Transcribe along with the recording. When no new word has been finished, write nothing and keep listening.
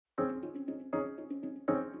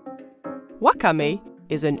Wakame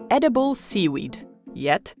is an edible seaweed,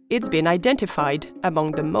 yet it's been identified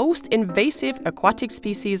among the most invasive aquatic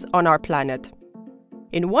species on our planet.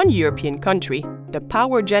 In one European country, the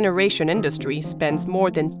power generation industry spends more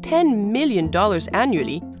than $10 million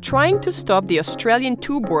annually trying to stop the Australian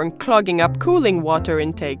tube-worm clogging up cooling water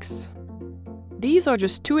intakes. These are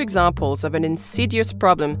just two examples of an insidious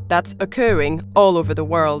problem that's occurring all over the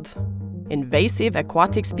world. Invasive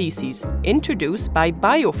aquatic species introduced by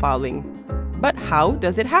biofouling. But how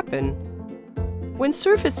does it happen? When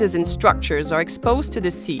surfaces and structures are exposed to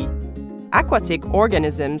the sea, aquatic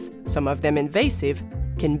organisms, some of them invasive,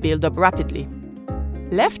 can build up rapidly.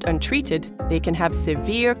 Left untreated, they can have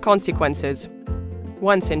severe consequences.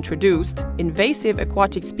 Once introduced, invasive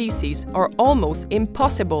aquatic species are almost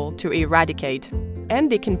impossible to eradicate,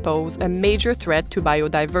 and they can pose a major threat to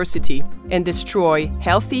biodiversity and destroy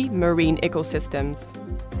healthy marine ecosystems.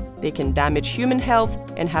 They can damage human health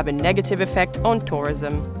and have a negative effect on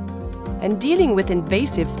tourism. And dealing with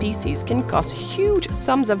invasive species can cost huge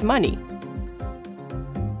sums of money.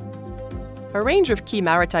 A range of key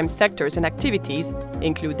maritime sectors and activities,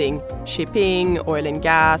 including shipping, oil and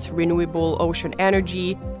gas, renewable ocean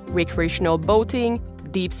energy, recreational boating,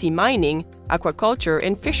 deep-sea mining, aquaculture,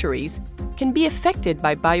 and fisheries, can be affected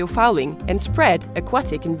by biofouling and spread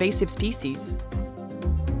aquatic invasive species.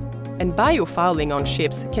 And biofouling on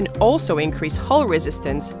ships can also increase hull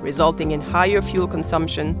resistance, resulting in higher fuel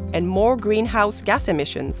consumption and more greenhouse gas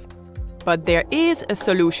emissions. But there is a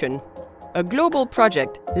solution. A global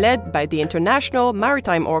project led by the International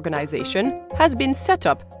Maritime Organization has been set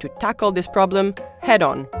up to tackle this problem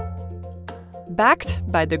head-on. Backed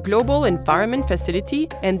by the Global Environment Facility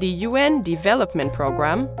and the UN Development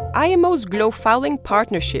Programme, IMO's Biofouling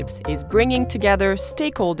Partnerships is bringing together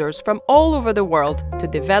stakeholders from all over the world to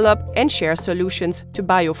develop and share solutions to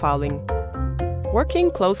biofouling. Working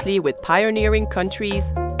closely with pioneering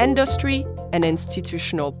countries, industry, and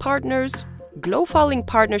institutional partners, Biofouling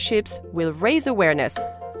Partnerships will raise awareness,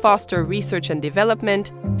 foster research and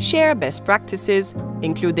development, share best practices,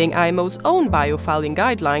 including IMO's own biofouling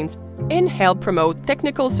guidelines, and help promote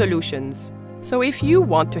technical solutions. So if you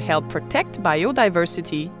want to help protect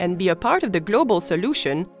biodiversity and be a part of the global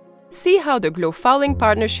solution, see how the Biofouling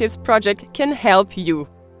Partnerships project can help you.